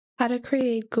How to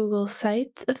create Google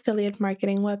Sites affiliate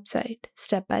marketing website,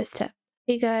 step by step.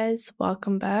 Hey guys,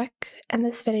 welcome back. In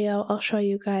this video, I'll show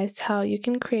you guys how you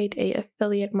can create a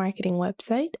affiliate marketing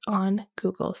website on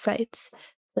Google Sites.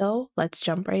 So let's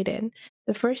jump right in.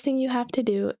 The first thing you have to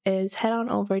do is head on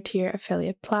over to your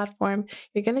affiliate platform.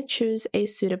 You're going to choose a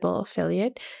suitable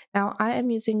affiliate. Now, I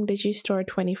am using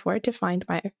Digistore24 to find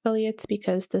my affiliates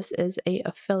because this is a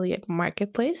affiliate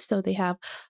marketplace. So they have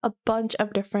a bunch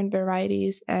of different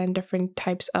varieties and different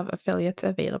types of affiliates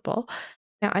available.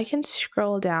 Now I can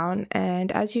scroll down,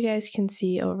 and as you guys can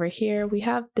see over here, we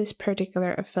have this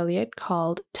particular affiliate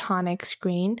called Tonic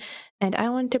Screen, and I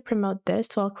want to promote this,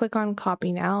 so I'll click on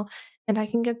copy now, and I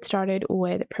can get started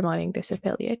with promoting this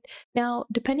affiliate. Now,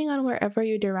 depending on wherever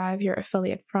you derive your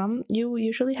affiliate from, you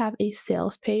usually have a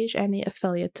sales page and the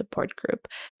affiliate support group.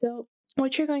 So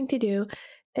what you're going to do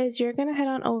is you're going to head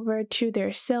on over to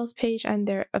their sales page and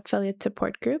their affiliate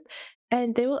support group,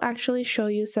 and they will actually show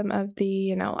you some of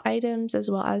the items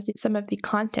as well as some of the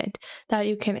content that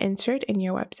you can insert in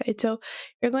your website. So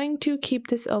you're going to keep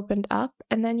this opened up,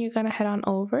 and then you're going to head on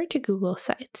over to Google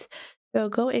Sites. So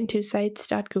go into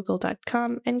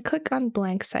sites.google.com and click on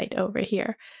blank site over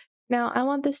here. Now I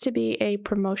want this to be a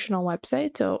promotional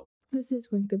website, so this is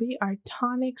going to be our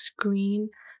Tonic Screen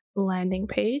landing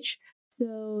page.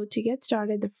 So to get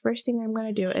started, the first thing I'm going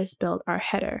to do is build our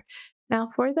header. Now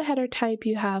for the header type,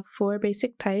 you have 4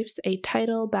 basic types: a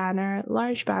title, banner,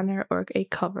 large banner, or a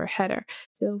cover header.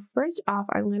 So first off,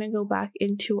 I'm going to go back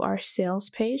into our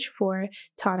sales page for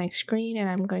Tonic Screen, and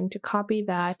I'm going to copy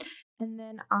that. And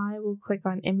then I will click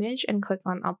on image and click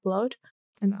on upload,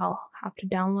 and I'll have to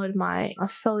download my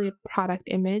affiliate product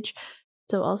image.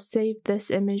 So I'll save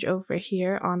this image over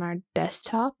here on our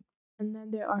desktop. And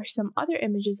then there are some other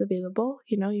images available,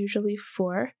 usually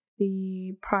for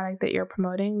the product that you're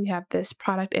promoting. We have this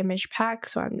product image pack,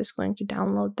 so I'm just going to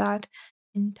download that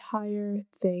entire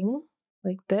thing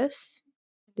like this.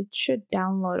 It should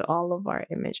download all of our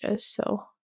images, so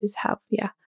just have,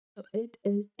 so it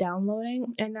is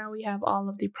downloading, and now we have all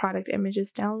of the product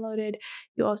images downloaded.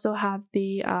 You also have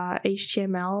the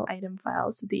HTML item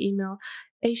files. So the email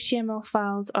HTML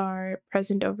files are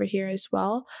present over here as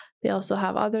well. They also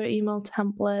have other email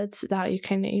templates that you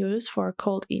can use for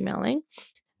cold emailing.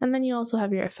 And then you also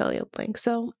have your affiliate link.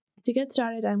 So to get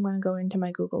started, I'm going to go into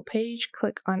my Google page,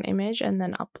 click on image, and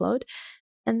then upload.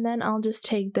 And then I'll just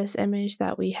take this image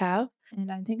that we have,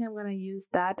 and I think I'm going to use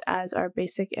that as our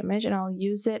basic image, and I'll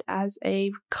use it as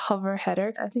a cover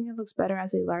header. I think it looks better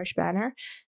as a large banner.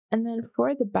 And then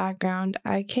for the background,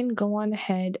 I can go on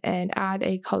ahead and add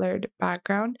a colored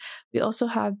background. We also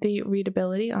have the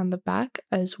readability on the back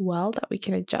as well that we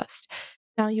can adjust.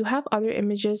 Now you have other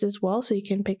images as well, so you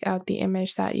can pick out the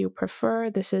image that you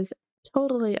prefer. This is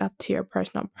totally up to your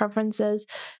personal preferences.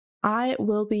 I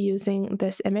will be using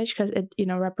this image because it,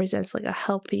 represents like a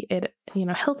healthy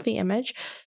image.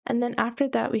 And then after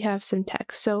that, we have some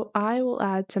text. So I will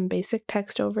add some basic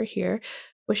text over here,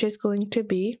 which is going to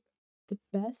be the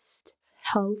best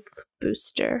health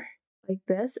booster, like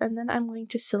this. And then I'm going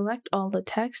to select all the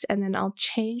text, and then I'll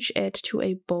change it to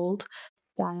a bold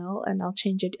style, and I'll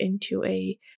change it into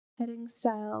a heading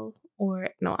style, or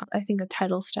no, I think a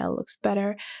title style looks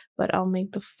better, but I'll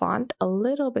make the font a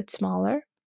little bit smaller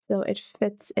so it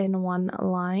fits in one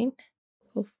line.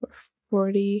 Go for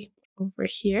 40 over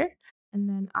here, and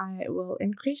then I will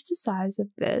increase the size of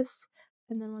this.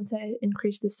 And then once I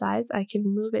increase the size, I can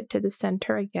move it to the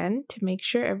center again to make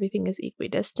sure everything is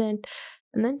equidistant.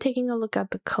 And then taking a look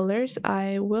at the colors,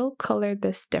 I will color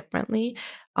this differently.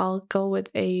 I'll go with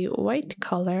a white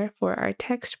color for our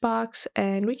text box,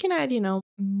 and we can add,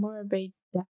 more of a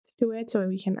depth to it. So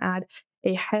we can add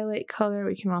a highlight color.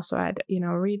 We can also add,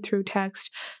 read through text.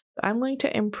 I'm going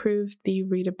to improve the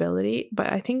readability,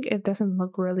 but I think it doesn't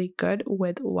look really good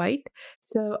with white.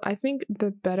 So I think the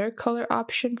better color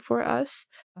option for us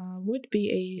would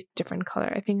be a different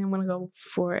color. I think I'm going to go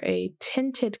for a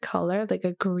tinted color, like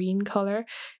a green color,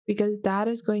 because that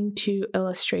is going to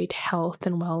illustrate health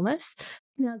and wellness.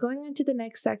 Now going into the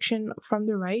next section from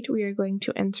the right, we are going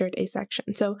to insert a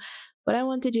section. So what I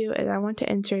want to do is I want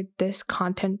to insert this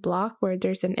content block where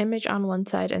there's an image on one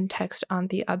side and text on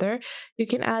the other. You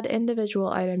can add individual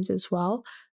items as well.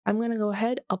 I'm going to go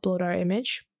ahead, upload our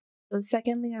image. So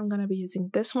secondly, I'm going to be using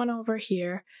this one over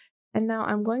here. And now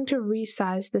I'm going to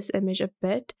resize this image a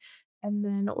bit. And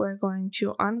then we're going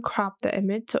to uncrop the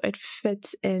image so it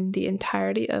fits in the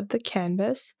entirety of the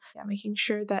canvas. Making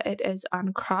sure that it is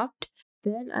uncropped.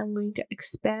 Then I'm going to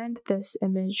expand this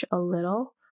image a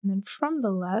little. And then from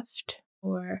the left,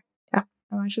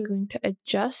 I'm actually going to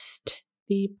adjust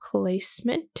the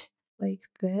placement like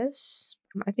this.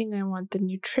 I think I want the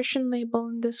nutrition label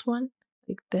in this one,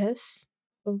 like this,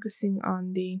 focusing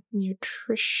on the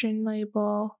nutrition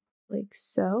label, like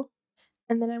so.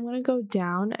 And then I'm going to go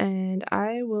down and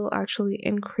I will actually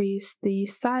increase the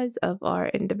size of our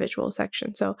individual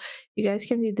section. So you guys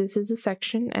can see this is a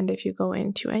section, and if you go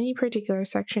into any particular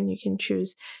section, you can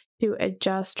choose to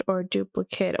adjust or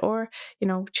duplicate or,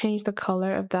 change the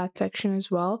color of that section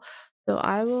as well. So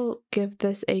I will give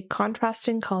this a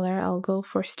contrasting color. I'll go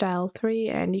for style 3,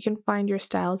 and you can find your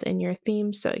styles in your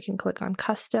themes. So you can click on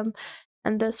custom,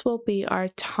 and this will be our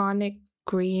tonic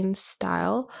green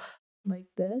style, like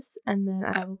this. And then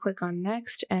I will click on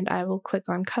next, and I will click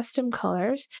on custom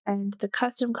colors, and the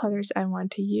custom colors I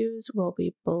want to use will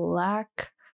be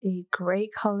black, a gray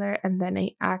color, and then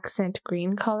a accent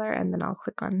green color. And then I'll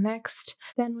click on next.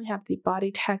 Then we have the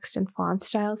body text and font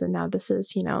styles, and now this is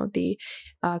the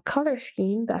color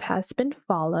scheme that has been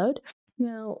followed.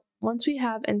 Now once we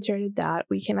have inserted that,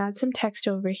 we can add some text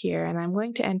over here, and I'm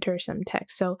going to enter some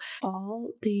text. So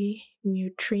all the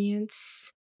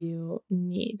nutrients you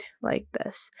need, like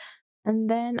this.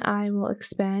 And then I will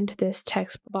expand this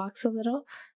text box a little,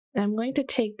 and I'm going to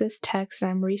take this text and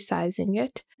I'm resizing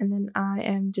it, and then I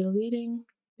am deleting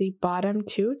the bottom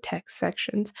 2 text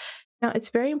sections. Now it's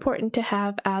very important to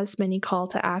have as many call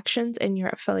to actions in your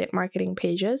affiliate marketing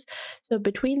pages. So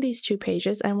between these 2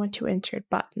 pages, I want to insert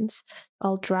buttons.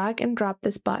 I'll drag and drop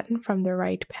this button from the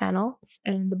right panel,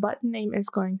 and the button name is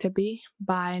going to be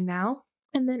buy now.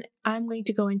 And then I'm going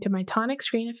to go into my tonic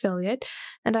screen affiliate,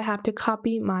 and I have to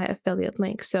copy my affiliate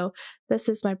link. So this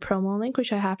is my promo link,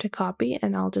 which I have to copy,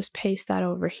 and I'll just paste that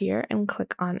over here and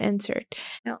click on insert.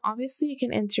 Now, obviously you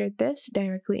can insert this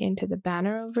directly into the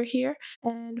banner over here.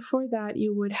 And for that,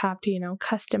 you would have to,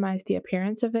 customize the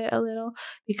appearance of it a little,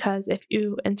 because if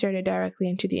you insert it directly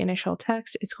into the initial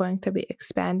text, it's going to be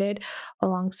expanded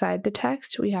alongside the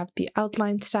text. We have the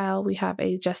outline style, we have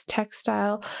a just text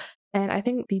style, and I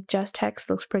think the just text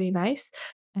looks pretty nice.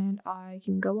 And I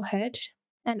can go ahead,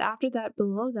 and after that,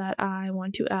 below that, I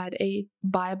want to add a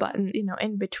buy button,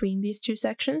 in between these 2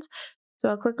 sections. So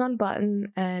I'll click on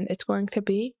button, and it's going to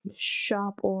be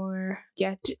shop or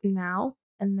get now.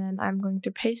 And then I'm going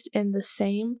to paste in the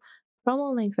same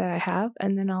promo link that I have,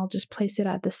 and then I'll just place it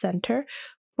at the center.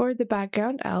 For the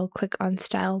background, I'll click on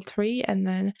style 3, and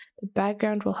then the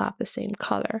background will have the same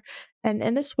color. And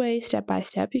in this way, step by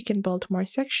step, you can build more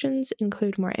sections,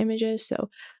 include more images. So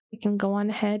we can go on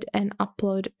ahead and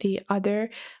upload the other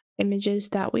images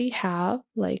that we have,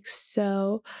 like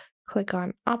so. Click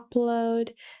on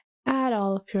upload, add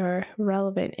all of your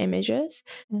relevant images,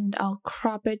 and I'll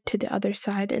crop it to the other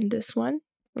side in this one,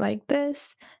 like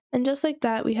this. And just like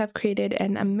that, we have created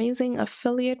an amazing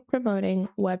affiliate promoting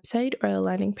website or a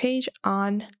landing page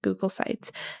on Google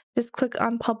Sites. Just click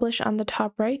on publish on the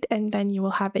top right, and then you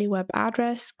will have a web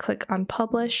address. Click on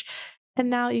publish, and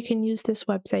now you can use this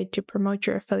website to promote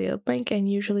your affiliate link,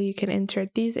 and usually you can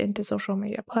insert these into social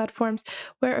media platforms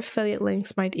where affiliate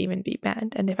links might even be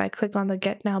banned. And if I click on the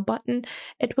Get Now button,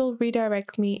 it will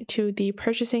redirect me to the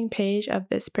purchasing page of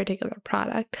this particular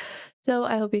product. So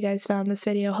I hope you guys found this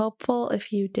video helpful.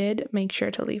 If you did, make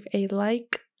sure to leave a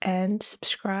like and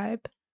subscribe.